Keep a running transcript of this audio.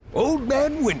Old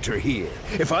Man Winter here.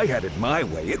 If I had it my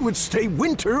way, it would stay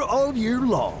winter all year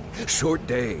long. Short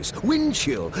days, wind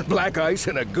chill, black ice,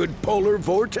 and a good polar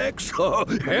vortex. Oh,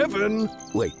 heaven!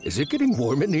 Wait, is it getting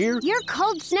warm in here? Your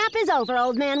cold snap is over,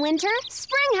 Old Man Winter.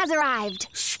 Spring has arrived.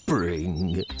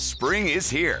 Spring. Spring is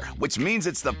here, which means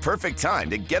it's the perfect time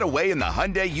to get away in the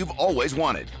Hyundai you've always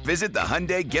wanted. Visit the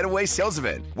Hyundai Getaway Sales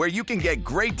Event, where you can get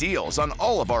great deals on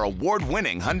all of our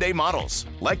award-winning Hyundai models,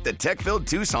 like the tech-filled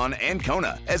Tucson and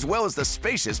Kona, as well as the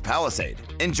spacious Palisade.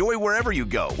 Enjoy wherever you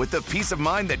go with the peace of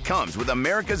mind that comes with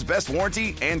America's best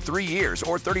warranty and 3 years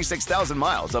or 36,000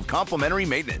 miles of complimentary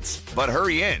maintenance. But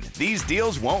hurry in, these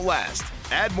deals won't last.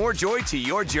 Add more joy to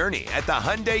your journey at the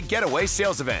Hyundai Getaway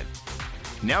Sales Event.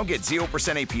 Now get 0%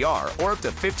 APR or up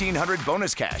to $1,500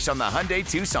 bonus cash on the Hyundai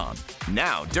Tucson.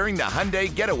 Now, during the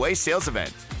Hyundai Getaway Sales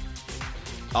Event.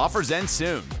 Offers end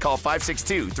soon. Call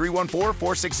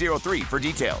 562-314-4603 for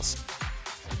details.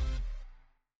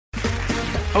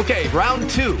 Okay, round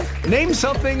two. Name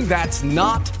something that's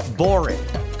not boring.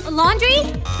 A laundry?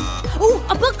 Ooh,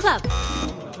 a book club.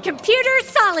 Computer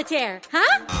solitaire,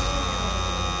 huh?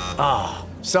 Ah,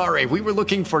 sorry, we were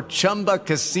looking for Chumba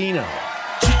Casino.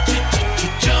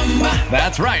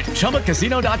 That's right.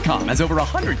 ChumbaCasino.com has over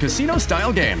 100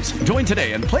 casino-style games. Join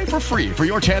today and play for free for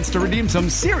your chance to redeem some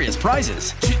serious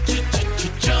prizes.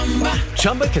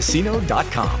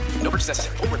 ChumbaCasino.com. No purchase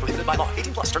necessary. Void where prohibited by law.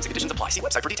 18 plus. Terms and conditions apply. See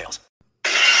website for details.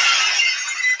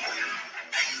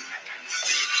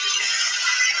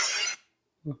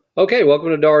 Okay, welcome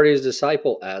to Doherty's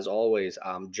Disciple. As always,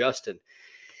 I'm Justin.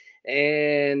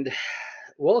 And,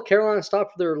 well, Carolina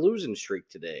stopped their losing streak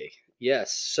today.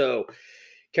 Yes, so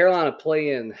Carolina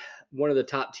playing one of the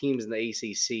top teams in the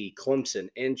ACC, Clemson,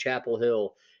 in Chapel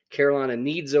Hill. Carolina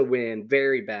needs a win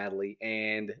very badly,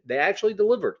 and they actually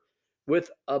delivered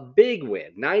with a big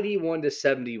win,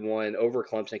 91-71 over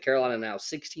Clemson. Carolina now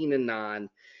 16-9,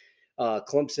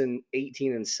 Clemson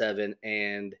 18-7,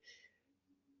 and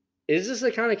is this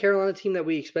the kind of Carolina team that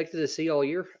we expected to see all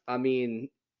year? I mean,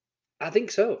 I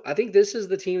think so. I think this is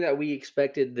the team that we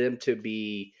expected them to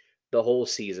be the whole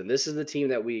season. This is the team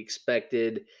that we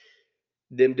expected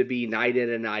them to be night in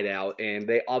and night out, and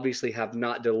they obviously have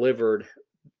not delivered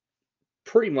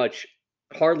pretty much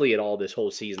hardly at all this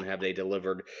whole season have they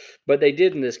delivered, but they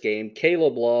did in this game.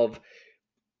 Caleb Love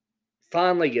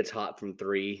finally gets hot from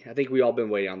three. I think we all been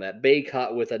waiting on that.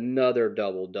 Baycott with another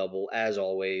double-double, as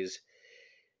always.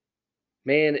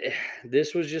 Man,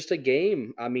 this was just a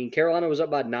game. I mean, Carolina was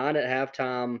up by 9 at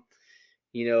halftime.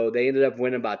 You know, they ended up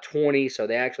winning by 20, so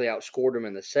they actually outscored them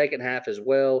in the second half as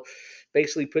well.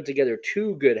 Basically put together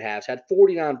two good halves, had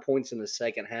 49 points in the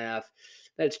second half.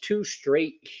 That's two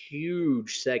straight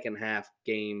huge second half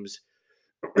games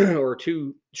or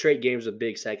two straight games with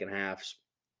big second halves.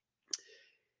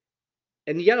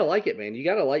 And you got to like it, man. You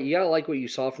got to like what you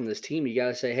saw from this team. You got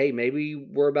to say, hey, maybe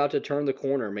we're about to turn the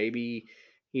corner. Maybe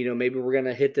we're going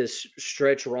to hit this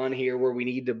stretch run here where we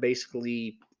need to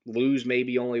basically lose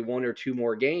maybe only one or two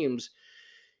more games.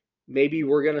 Maybe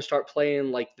we're going to start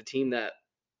playing like the team that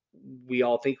we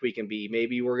all think we can be.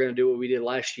 Maybe we're going to do what we did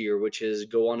last year, which is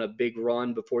go on a big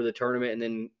run before the tournament and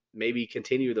then maybe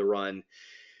continue the run.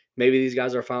 Maybe these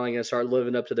guys are finally going to start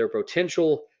living up to their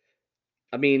potential.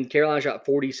 I mean, Carolina shot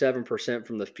 47%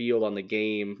 from the field on the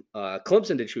game.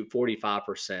 Clemson did shoot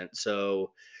 45%.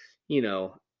 So,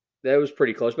 that was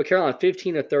pretty close. But Carolina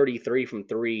 15-33 from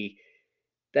three.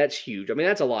 That's huge. I mean,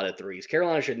 that's a lot of threes.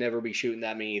 Carolina should never be shooting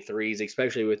that many threes,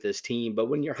 especially with this team. But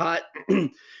when you're hot,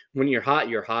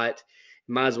 you're hot.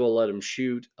 You might as well let them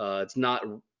shoot. It's not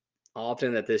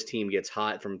often that this team gets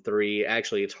hot from three.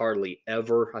 Actually, it's hardly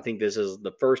ever. I think this is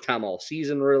the first time all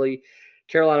season, really.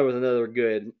 Carolina with another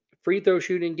good free throw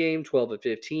shooting game,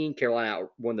 12-15. Carolina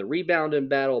won the rebounding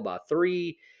battle by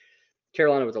 3.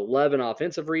 Carolina with 11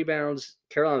 offensive rebounds.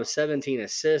 Carolina with 17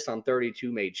 assists on 32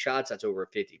 made shots. That's over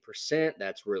 50%.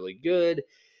 That's really good.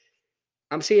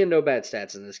 I'm seeing no bad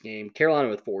stats in this game. Carolina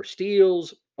with 4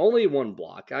 steals, only 1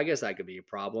 block. I guess that could be a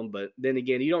problem. But then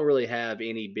again, you don't really have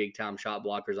any big-time shot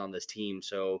blockers on this team.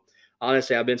 So,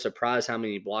 honestly, I've been surprised how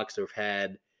many blocks they've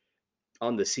had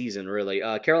on the season, really.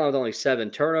 Carolina with only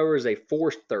 7 turnovers. They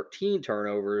forced 13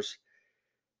 turnovers.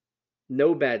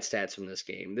 No bad stats from this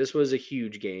game. This was a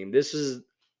huge game. This is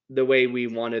the way we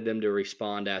wanted them to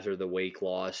respond after the Wake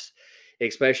loss,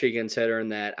 especially considering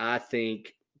that I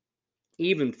think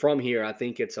even from here, I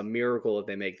think it's a miracle if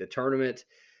they make the tournament.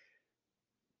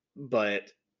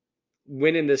 But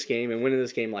winning this game and winning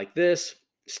this game like this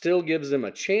still gives them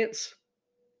a chance,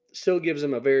 still gives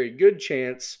them a very good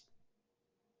chance,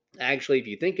 actually, if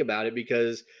you think about it,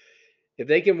 because if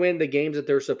they can win the games that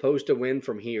they're supposed to win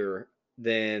from here,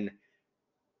 then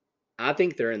I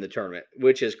think they're in the tournament,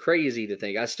 which is crazy to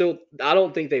think. I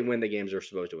don't think they win the games they're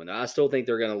supposed to win. I still think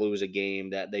they're going to lose a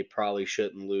game that they probably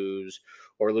shouldn't lose,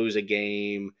 or lose a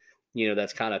game,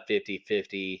 that's kind of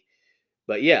 50-50.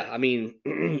 But yeah, I mean,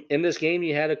 in this game,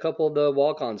 you had a couple of the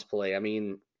walk-ons play. I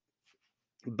mean,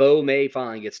 Bo May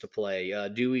finally gets to play.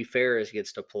 Dewey Ferris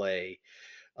gets to play.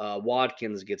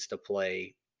 Watkins gets to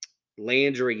play.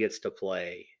 Landry gets to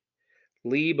play.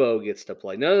 Lebo gets to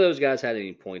play. None of those guys had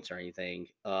any points or anything,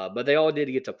 but they all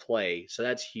did get to play, so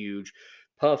that's huge.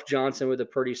 Puff Johnson with a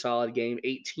pretty solid game,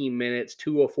 18 minutes,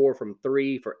 2 of 4 from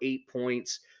 3 for 8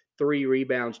 points, 3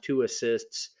 rebounds, 2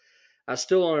 assists. I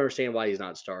still don't understand why he's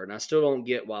not starting. I still don't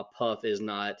get why Puff is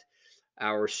not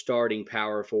our starting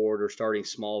power forward or starting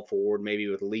small forward, maybe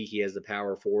with Leaky as the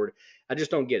power forward. I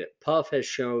just don't get it. Puff has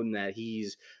shown that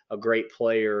he's a great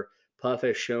player. Puff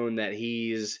has shown that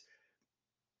he's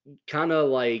kind of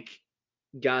like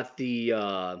got the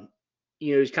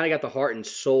he's kind of got the heart and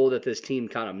soul that this team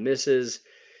kind of misses,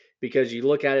 because you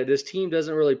look at it, this team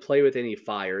doesn't really play with any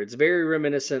fire. It's very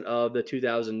reminiscent of the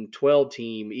 2012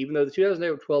 team, even though the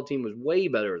 2012 team was way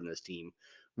better than this team,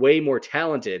 way more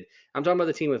talented. I'm talking about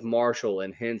the team with Marshall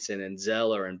and Henson and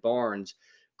Zeller and Barnes.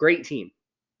 Great team.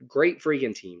 Great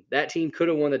freaking team. That team could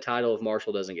have won the title if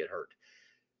Marshall doesn't get hurt.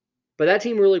 But that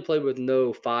team really played with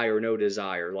no fire, no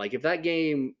desire. Like if that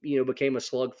game, became a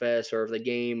slugfest, or if the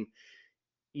game,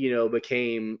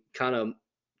 became kind of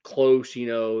close,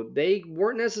 they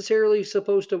weren't necessarily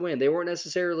supposed to win. They weren't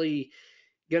necessarily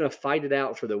going to fight it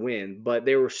out for the win, but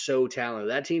they were so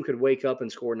talented. That team could wake up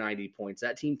and score 90 points.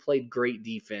 That team played great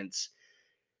defense.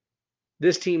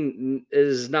 This team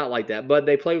is not like that, but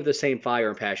they play with the same fire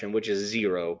and passion, which is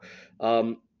zero.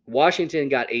 Washington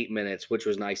got 8 minutes, which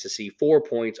was nice to see. 4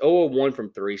 points, 0-1 from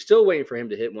 3. Still waiting for him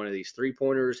to hit one of these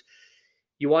 3-pointers.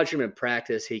 You watch him in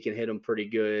practice, he can hit them pretty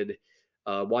good.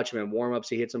 Watch him in warm-ups,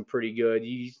 he hits them pretty good.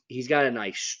 He's got a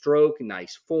nice stroke,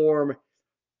 nice form.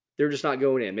 They're just not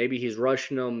going in. Maybe he's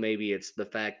rushing them. Maybe it's the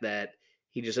fact that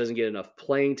he just doesn't get enough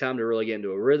playing time to really get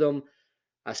into a rhythm.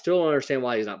 I still don't understand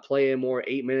why he's not playing more.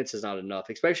 8 minutes is not enough,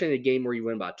 especially in a game where you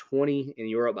win by 20 and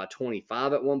you were up by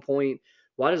 25 at one point.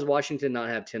 Why does Washington not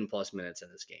have 10-plus minutes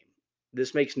in this game?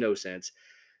 This makes no sense.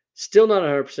 Still not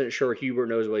 100% sure Hubert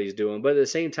knows what he's doing, but at the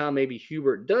same time, maybe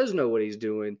Hubert does know what he's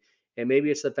doing, and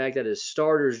maybe it's the fact that his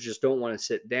starters just don't want to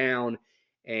sit down,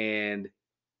 and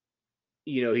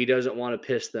he doesn't want to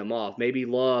piss them off. Maybe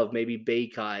Love, maybe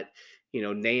Baycott,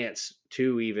 Nance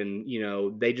too even,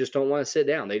 they just don't want to sit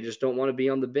down. They just don't want to be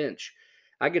on the bench.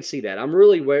 I could see that. I'm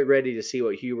really ready to see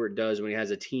what Hubert does when he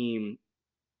has a team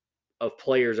of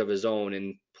players of his own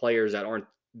and players that aren't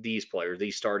these players,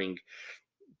 these starting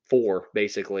 4,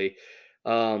 basically.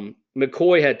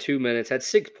 McCoy had 2 minutes, had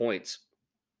 6 points.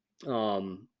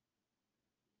 Good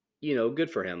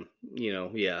for him.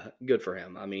 Yeah, good for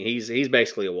him. I mean, he's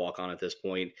basically a walk-on at this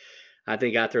point. I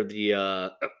think after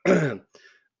the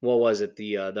what was it?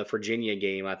 The Virginia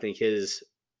game, I think his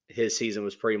season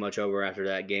was pretty much over after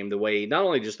that game. The way, not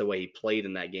only just the way he played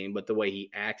in that game, but the way he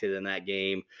acted in that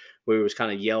game, where he was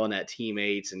kind of yelling at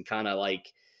teammates and kind of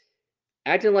like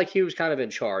acting like he was kind of in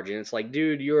charge. And it's like,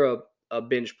 dude, you're a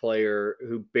bench player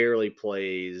who barely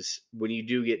plays. When you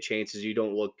do get chances, you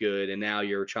don't look good. And now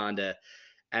you're trying to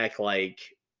act like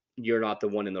you're not the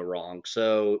one in the wrong.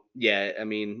 So, yeah, I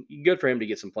mean, good for him to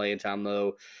get some playing time,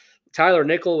 though. Tyler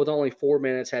Nickel, with only 4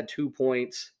 minutes, had 2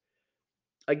 points.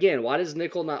 Again, why does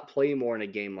Nickel not play more in a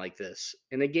game like this?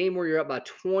 In a game where you're up by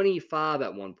 25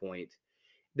 at one point,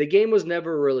 the game was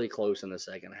never really close in the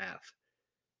second half.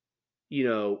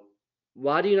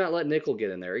 Why do you not let Nickel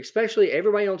get in there? Especially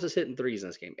everybody else is hitting threes in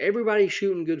this game. Everybody's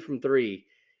shooting good from 3.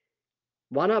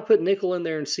 Why not put Nickel in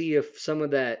there and see if some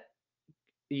of that,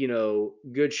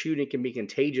 good shooting can be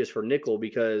contagious for Nickel?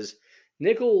 Because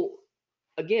Nickel,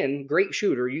 again, great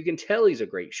shooter. You can tell he's a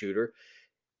great shooter.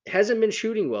 Hasn't been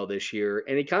shooting well this year.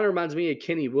 And it kind of reminds me of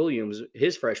Kenny Williams,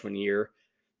 his freshman year,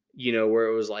 where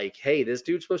it was like, hey, this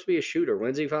dude's supposed to be a shooter.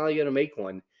 When's he finally going to make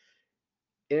one?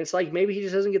 And it's like, maybe he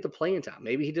just doesn't get the playing time.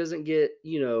 Maybe he doesn't get,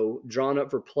 drawn up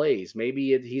for plays.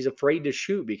 Maybe he's afraid to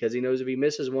shoot because he knows if he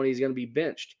misses one, he's going to be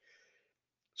benched.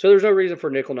 So there's no reason for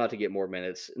Nickel not to get more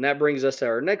minutes. And that brings us to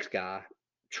our next guy,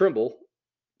 Trimble,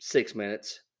 6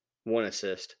 minutes, 1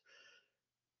 assist.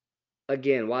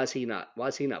 Again, why is he not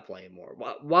playing more?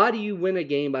 Why do you win a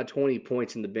game by 20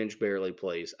 points and the bench barely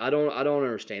plays? I don't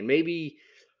understand. Maybe,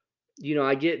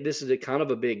 I get this is a kind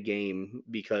of a big game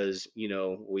because,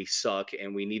 we suck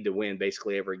and we need to win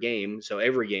basically every game. So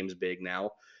every game's big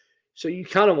now. So you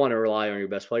kind of want to rely on your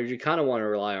best players. You kind of want to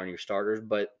rely on your starters.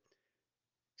 But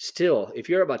still, if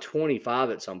you're up by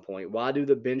 25 at some point, why do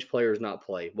the bench players not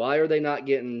play? Why are they not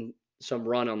getting some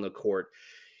run on the court.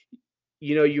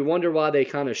 You wonder why they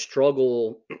kind of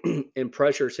struggle in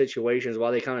pressure situations,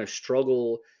 why they kind of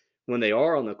struggle when they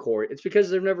are on the court. It's because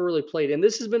they've never really played. And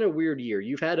this has been a weird year.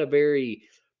 You've had a very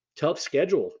tough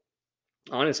schedule.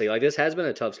 Honestly, like this has been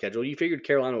a tough schedule. You figured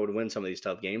Carolina would win some of these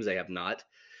tough games. They have not.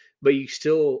 But you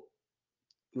still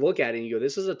look at it and you go,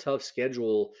 this is a tough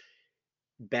schedule.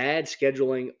 Bad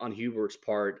scheduling on Hubert's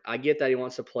part. I get that he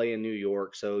wants to play in New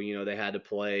York. So, they had to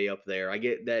play up there. I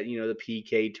get that, the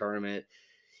PK tournament,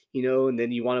 and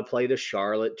then you want to play the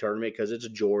Charlotte tournament because it's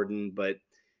Jordan. But,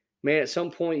 man, at some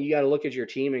point you got to look at your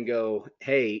team and go,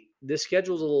 hey, this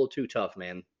schedule's a little too tough,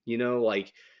 man.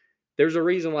 There's a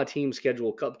reason why teams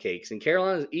schedule cupcakes. And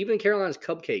Carolina's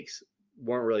cupcakes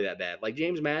weren't really that bad. Like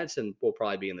James Madison will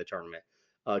probably be in the tournament.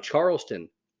 Charleston,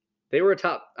 they were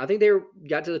I think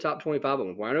got to the top 25 at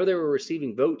one point. I know they were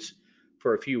receiving votes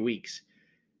for a few weeks.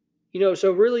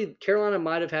 So really Carolina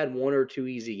might have had one or two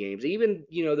easy games. Even,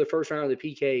 the first round of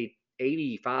the PK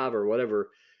 85 or whatever,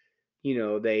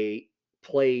 they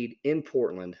played in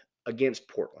Portland against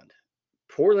Portland.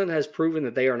 Portland has proven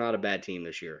that they are not a bad team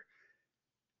this year.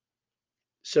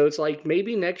 So it's like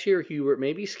maybe next year, Hubert,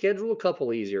 maybe schedule a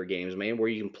couple easier games, man, where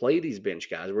you can play these bench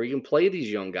guys, where you can play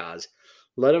these young guys,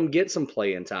 let them get some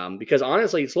playing time. Because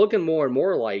honestly, it's looking more and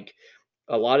more like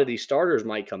a lot of these starters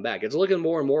might come back. It's looking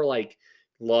more and more like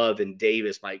Love and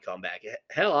Davis might come back.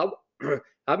 Hell,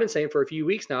 I've been saying for a few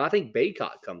weeks now, I think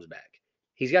Baycott comes back.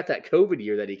 He's got that COVID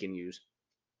year that he can use.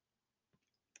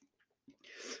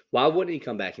 Why wouldn't he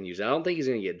come back and use it? I don't think he's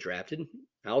going to get drafted.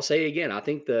 I'll say again, I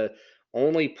think the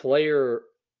only player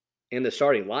in the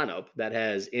starting lineup that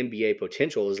has NBA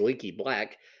potential is Leaky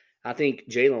Black. I think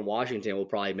Jalen Washington will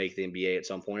probably make the NBA at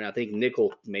some point. I think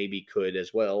Nickel maybe could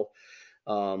as well.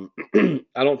 I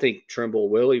don't think Trimble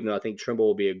will, even though I think Trimble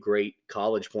will be a great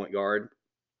college point guard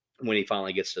when he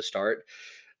finally gets to start.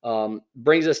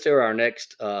 Brings us to our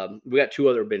next. We got two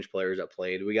other bench players that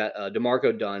played. We got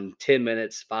DeMarco Dunn, 10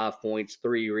 minutes, 5 points,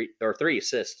 three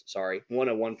assists. Sorry, 1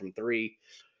 of 1 from three.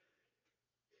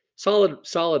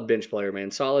 Solid bench player,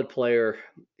 man. Solid player.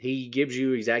 He gives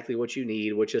you exactly what you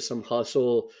need, which is some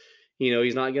hustle.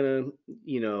 He's not going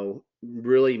to,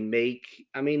 really make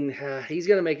 – he's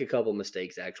going to make a couple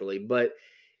mistakes, actually. But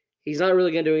he's not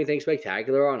really going to do anything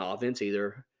spectacular on offense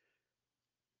either.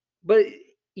 But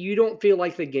you don't feel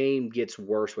like the game gets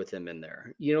worse with him in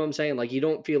there. You know what I'm saying? Like, you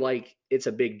don't feel like it's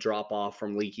a big drop-off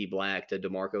from Leaky Black to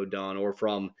DeMarco Dunn or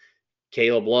from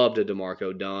Caleb Love to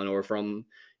DeMarco Dunn or from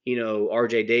 –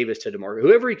 RJ Davis to DeMarco,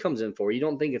 whoever he comes in for, you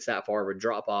don't think it's that far of a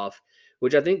drop off,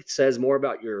 which I think says more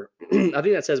about your, I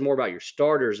think that says more about your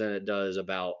starters than it does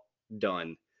about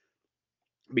Dunn,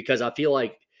 because I feel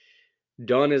like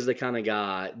Dunn is the kind of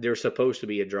guy, there's supposed to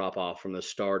be a drop off from the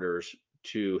starters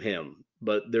to him,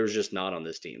 but there's just not on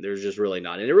this team. There's just really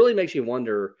not. And it really makes you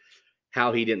wonder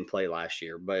how he didn't play last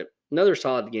year, but another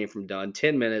solid game from Dunn,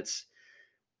 10 minutes.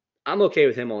 I'm okay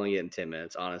with him only getting 10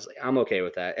 minutes, honestly. I'm okay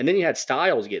with that. And then you had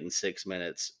Styles getting 6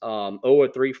 minutes,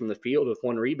 0-3 from the field with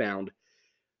 1 rebound.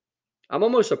 I'm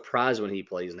almost surprised when he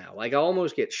plays now. Like, I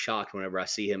almost get shocked whenever I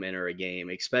see him enter a game,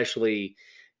 especially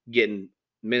getting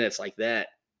minutes like that.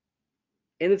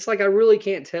 And it's like, I really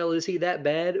can't tell, is he that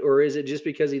bad, or is it just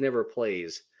because he never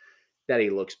plays that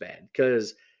he looks bad?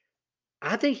 Because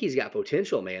I think he's got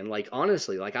potential, man. Like,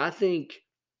 honestly, I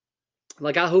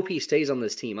hope he stays on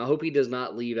this team. I hope he does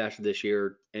not leave after this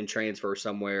year and transfer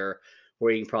somewhere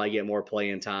where he can probably get more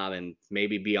playing time and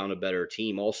maybe be on a better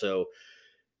team. Also,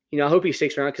 I hope he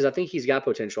sticks around because I think he's got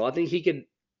potential. I think he could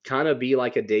kind of be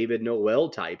like a David Noel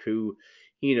type who,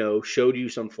 showed you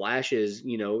some flashes.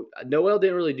 Noel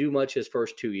didn't really do much his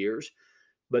first 2 years,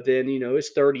 but then,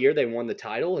 his third year they won the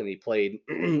title and he played,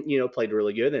 played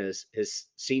really good. And his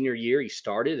senior year he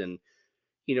started and,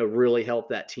 really helped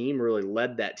that team, really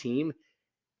led that team.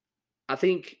 I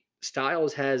think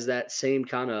Styles has that same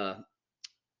kind of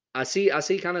 – I see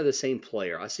kind of the same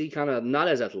player. I see kind of not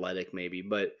as athletic maybe,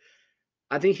 but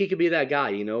I think he could be that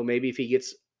guy, Maybe if he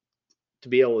gets to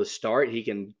be able to start, he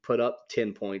can put up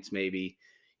 10 points maybe,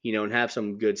 and have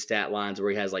some good stat lines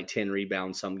where he has like 10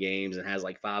 rebounds some games and has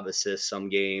like 5 assists some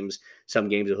games. Some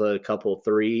games he'll hit a couple of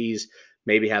threes,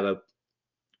 maybe have a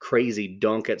crazy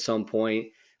dunk at some point.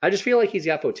 I just feel like he's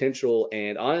got potential,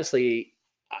 and honestly,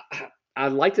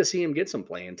 I'd like to see him get some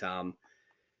playing time,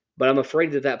 but I'm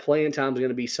afraid that playing time is going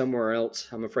to be somewhere else.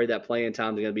 I'm afraid that playing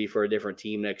time is going to be for a different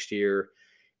team next year,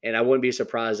 and I wouldn't be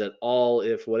surprised at all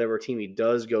if whatever team he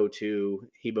does go to,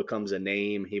 he becomes a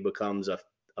name, he becomes a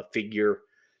figure,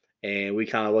 and we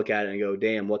kind of look at it and go,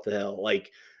 damn, what the hell?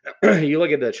 Like, you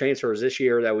look at the transfers this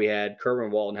year that we had,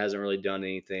 Kerwin Walton hasn't really done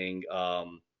anything.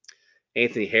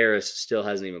 Anthony Harris still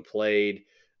hasn't even played.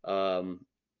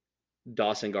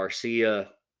 Dawson Garcia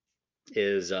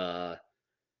is,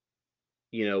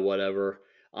 whatever.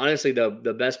 Honestly,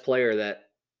 the best player that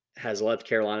has left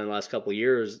Carolina in the last couple of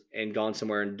years and gone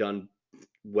somewhere and done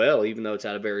well, even though it's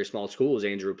at a very small school, is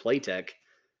Andrew Platek.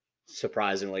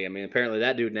 Surprisingly, I mean, apparently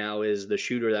that dude now is the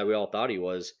shooter that we all thought he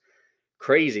was.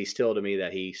 Crazy still to me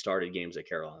that he started games at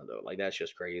Carolina though. Like that's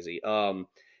just crazy.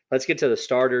 Let's get to the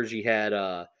starters. You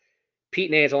had Pete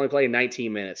Nance only played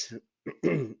 19 minutes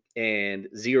and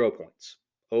 0 points.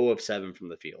 0 of 7 from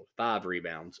the field, 5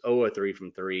 rebounds, 0 of 3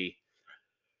 from 3.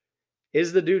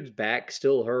 Is the dude's back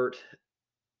still hurt?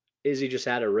 Is he just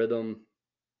out of rhythm?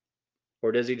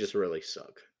 Or does he just really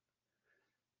suck?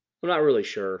 I'm not really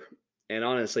sure. And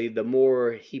honestly, the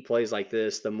more he plays like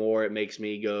this, the more it makes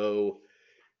me go,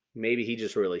 maybe he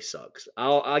just really sucks.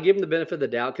 I'll give him the benefit of the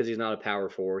doubt because he's not a power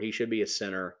forward. He should be a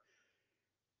center.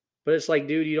 But it's like,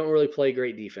 dude, you don't really play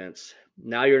great defense.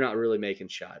 Now you're not really making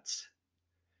shots.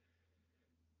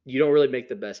 You don't really make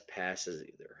the best passes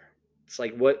either. It's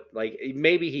like what, like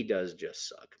maybe he does just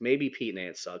suck. Maybe Pete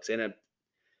Nance sucks. And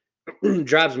it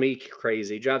drives me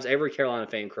crazy. Drives every Carolina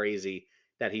fan crazy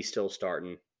that he's still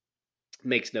starting.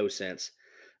 Makes no sense.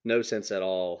 No sense at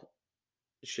all.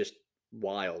 It's just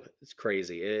wild. It's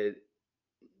crazy.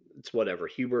 It's whatever.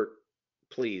 Hubert,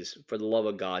 please, for the love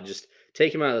of God, just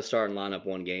take him out of the starting lineup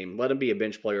one game. Let him be a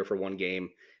bench player for one game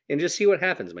and just see what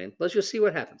happens, man. Let's just see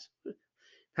what happens.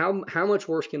 How much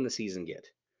worse can the season get?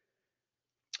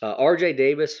 RJ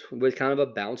Davis with kind of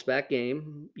a bounce back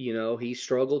game. You know, he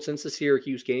struggled since the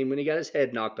Syracuse game when he got his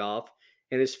head knocked off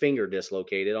and his finger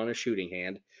dislocated on his shooting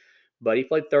hand. But he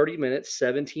played 30 minutes,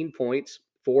 17 points,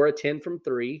 4 of 10 from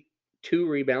 3, 2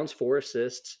 rebounds, 4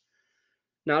 assists.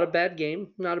 Not a bad game.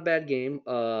 Not a bad game.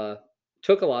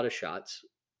 Took a lot of shots.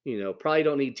 You know, probably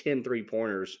don't need 10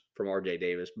 3-pointers from RJ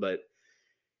Davis, but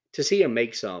to see him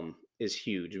make some is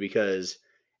huge because,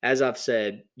 as I've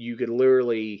said, you could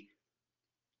literally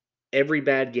every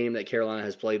bad game that Carolina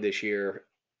has played this year,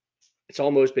 it's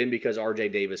almost been because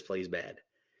RJ Davis plays bad.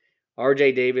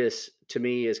 RJ Davis, to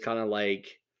me, is kind of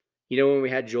like, you know, when we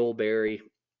had Joel Berry,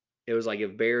 it was like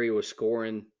if Berry was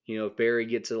scoring, you know, if Berry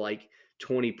gets to like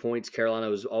 20 points, Carolina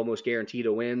was almost guaranteed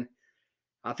to win.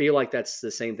 I feel like that's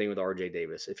the same thing with RJ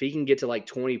Davis. If he can get to like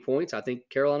 20 points, I think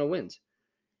Carolina wins.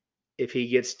 If he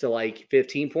gets to like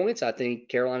 15 points, I think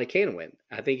Carolina can win.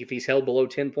 I think if he's held below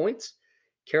 10 points,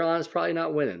 Carolina's probably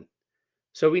not winning.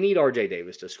 So we need RJ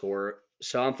Davis to score.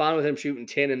 So I'm fine with him shooting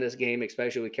 10 in this game,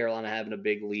 especially with Carolina having a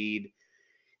big lead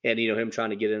and, you know, him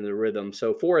trying to get into the rhythm.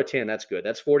 So 4 of 10, that's good.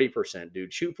 That's 40%,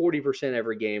 dude. Shoot 40%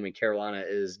 every game, and Carolina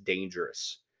is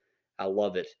dangerous. I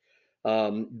love it.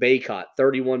 Baycott,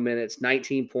 31 minutes,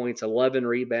 19 points, 11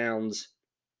 rebounds.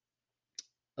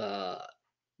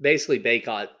 Basically,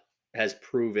 Baycott has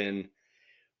proven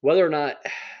whether or not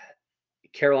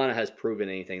Carolina has proven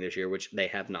anything this year, which they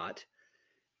have not.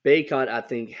 Baycott, I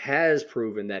think, has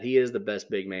proven that he is the best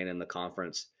big man in the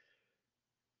conference,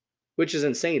 which is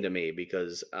insane to me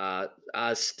because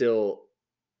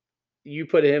you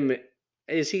put him,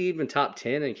 is he even top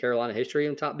 10 in Carolina history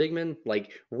in top big men?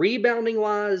 Like rebounding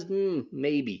wise,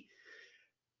 maybe.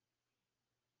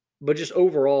 But just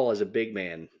overall as a big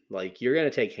man, like you're going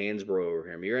to take Hansbrough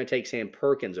over him. You're going to take Sam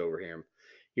Perkins over him.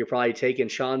 You're probably taking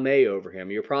Sean May over him.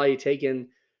 You're probably taking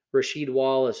Rasheed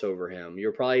Wallace over him.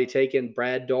 You're probably taking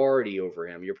Brad Daugherty over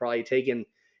him. You're probably taking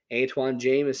Antoine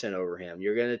Jameson over him.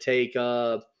 You're going to take,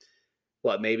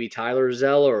 maybe Tyler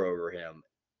Zeller over him.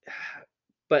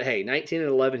 But hey, 19 and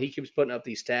 11, he keeps putting up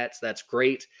these stats. That's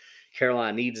great.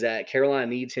 Carolina needs that. Carolina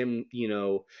needs him, you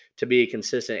know, to be a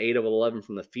consistent 8 of 11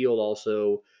 from the field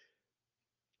also.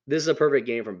 This is a perfect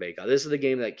game from Baycott. This is the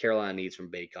game that Carolina needs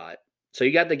from Baycott. So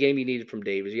you got the game you needed from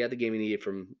Davis. You got the game you needed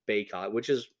from Baycott, which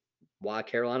is why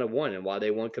Carolina won and why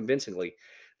they won convincingly.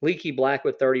 Leaky Black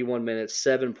with 31 minutes,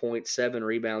 7 points, 7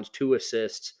 rebounds, 2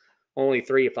 assists, only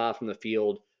 3 of 5 from the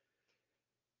field.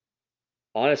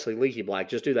 Honestly, Leaky Black,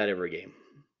 just do that every game.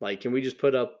 Like, can we just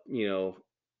put up, you know,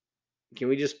 can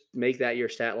we just make that your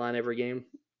stat line every game?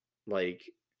 Like,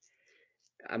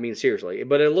 I mean, seriously.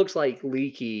 But it looks like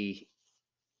Leaky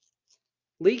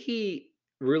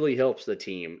really helps the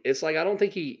team. It's like I don't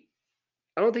think he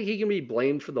can be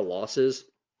blamed for the losses,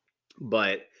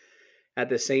 but at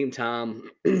the same time,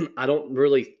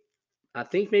 I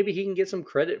think maybe he can get some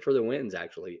credit for the wins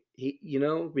actually.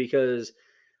 Because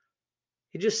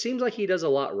it just seems like he does a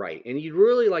lot right. And you'd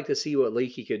really like to see what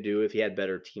Leaky could do if he had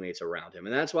better teammates around him.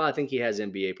 And that's why I think he has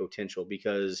NBA potential,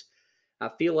 because I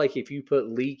feel like if you put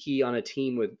Leaky on a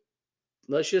team with,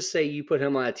 let's just say you put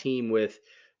him on a team with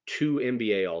 2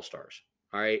 NBA All-Stars,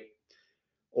 all right?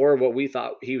 Or what we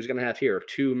thought he was going to have here,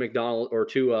 2 McDonald or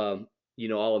 2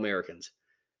 All-Americans.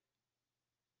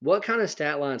 What kind of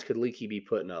stat lines could Leaky be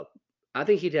putting up? I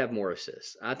think he'd have more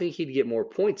assists. I think he'd get more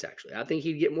points, actually. I think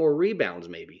he'd get more rebounds,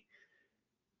 maybe.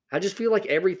 I just feel like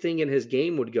everything in his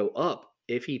game would go up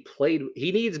if he played.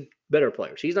 He needs better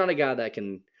players. He's not a guy that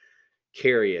can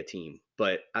carry a team.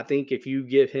 But I think if you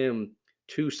give him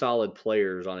 2 solid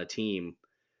players on a team,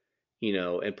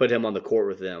 and put him on the court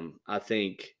with them, I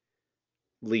think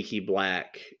Leaky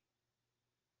Black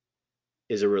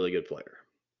is a really good player.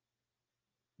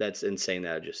 That's insane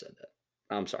that I just said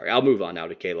that. I'm sorry. I'll move on now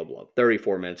to Caleb Love.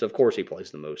 34 minutes. Of course he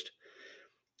plays the most.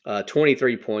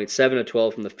 23 points, 7 of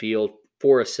 12 from the field,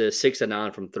 4 assists, 6 of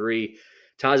 9 from 3.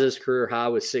 Ties his career high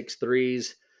with 6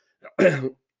 threes.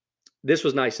 This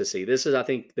was nice to see. This is, I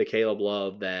think, the Caleb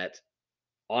Love that,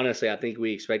 honestly, I think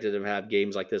we expected him to have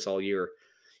games like this all year.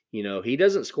 He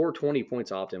doesn't score 20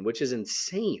 points often, which is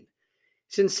insane.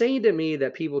 It's insane to me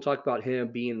that people talk about him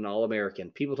being an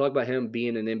All-American. People talk about him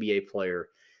being an NBA player.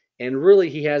 And really,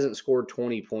 he hasn't scored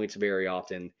 20 points very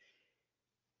often.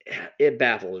 It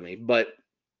baffles me. But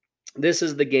this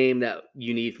is the game that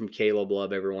you need from Caleb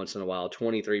Love every once in a while.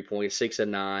 23 points, 6 of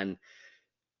 9.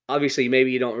 Obviously,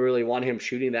 maybe you don't really want him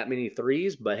shooting that many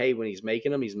threes. But, hey, when he's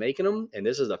making them, he's making them. And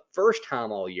this is the first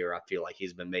time all year I feel like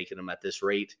he's been making them at this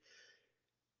rate.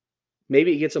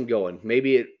 Maybe it gets them going.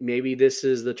 Maybe this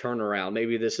is the turnaround.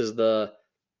 Maybe this is the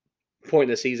point in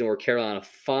the season where Carolina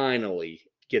finally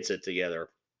gets it together.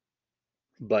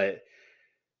 But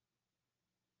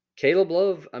Caleb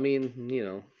Love, I mean,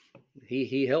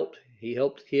 he helped. He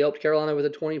helped Carolina with a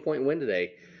 20-point win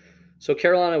today. So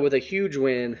Carolina with a huge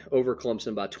win over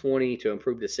Clemson by 20 to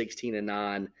improve to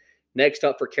 16-9. Next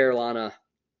up for Carolina,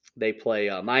 they play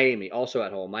Miami, also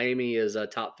at home. Miami is a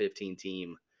top 15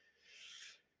 team.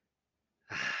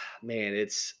 Man,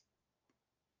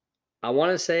 I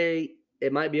want to say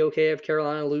it might be okay if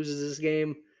Carolina loses this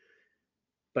game,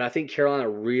 but I think Carolina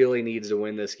really needs to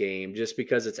win this game just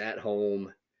because it's at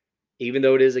home, even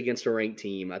though it is against a ranked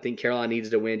team. I think Carolina needs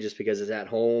to win just because it's at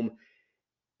home.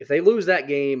 If they lose that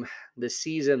game, the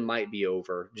season might be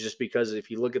over, just because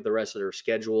if you look at the rest of their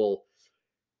schedule,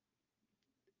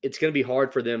 it's going to be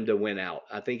hard for them to win out.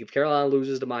 I think if Carolina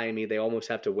loses to Miami, they almost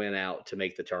have to win out to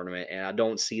make the tournament, and I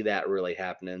don't see that really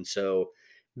happening. So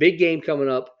big game coming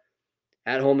up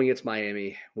at home against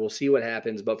Miami. We'll see what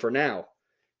happens. But for now,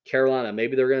 Carolina,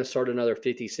 maybe they're going to start another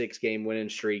 56-game winning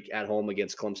streak at home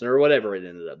against Clemson or whatever it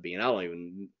ended up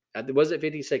being. Was it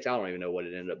 56? I don't even know what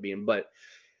it ended up being. But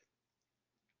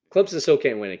Clemson still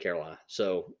can't win in Carolina.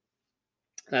 So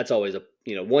that's always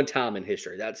one time in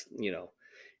history. That's,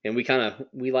 and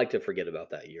we like to forget about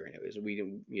that year anyways.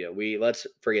 We let's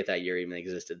forget that year even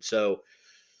existed. So,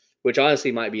 which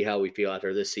honestly might be how we feel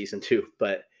after this season too.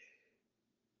 But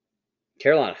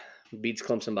Carolina beats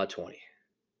Clemson by 20.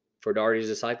 For Doherty's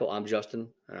Disciple, I'm Justin,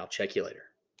 and I'll check you later.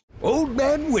 Old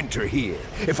Man Winter here.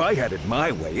 If I had it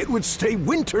my way, it would stay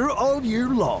winter all year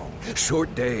long.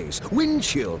 Short days, wind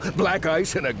chill, black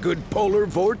ice, and a good polar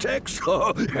vortex.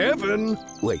 Oh, heaven!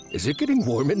 Wait, is it getting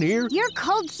warm in here? Your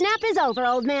cold snap is over,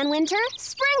 Old Man Winter.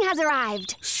 Spring has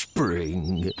arrived.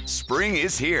 Spring. Spring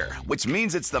is here, which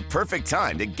means it's the perfect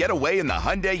time to get away in the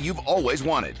Hyundai you've always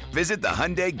wanted. Visit the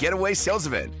Hyundai Getaway Sales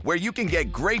Event, where you can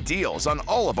get great deals on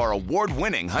all of our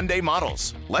award-winning Hyundai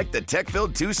models, like the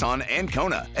tech-filled Tucson and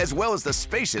Kona, as well as the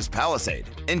spacious Palisade.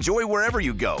 Enjoy wherever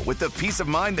you go with the peace of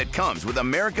mind that comes with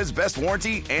America's best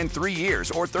warranty and 3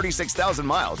 years or 36,000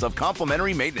 miles of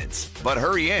complimentary maintenance. But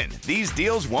hurry in, these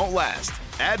deals won't last.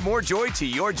 Add more joy to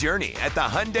your journey at the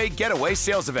Hyundai Getaway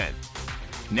Sales Event.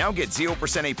 Now get 0%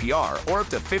 APR or up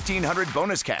to $1,500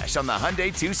 bonus cash on the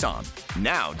Hyundai Tucson.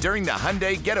 Now, during the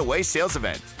Hyundai Getaway Sales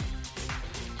Event.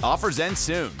 Offers end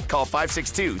soon. Call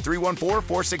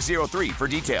 562-314-4603 for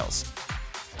details.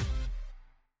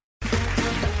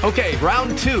 Okay,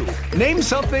 round 2. Name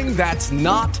something that's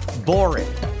not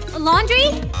boring. A laundry?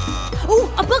 Ooh,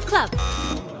 a book club.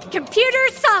 Computer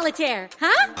solitaire,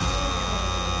 huh?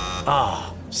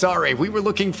 Ah, sorry, we were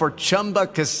looking for Chumba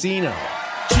Casino.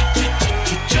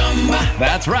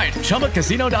 That's right.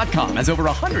 ChumbaCasino.com has over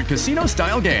 100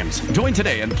 casino-style games. Join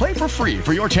today and play for free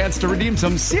for your chance to redeem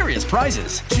some serious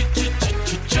prizes.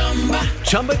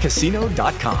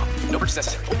 ChumbaCasino.com. No purchase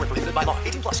necessary. Void where prohibited by law.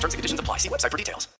 18+. Terms and conditions apply. See website for details.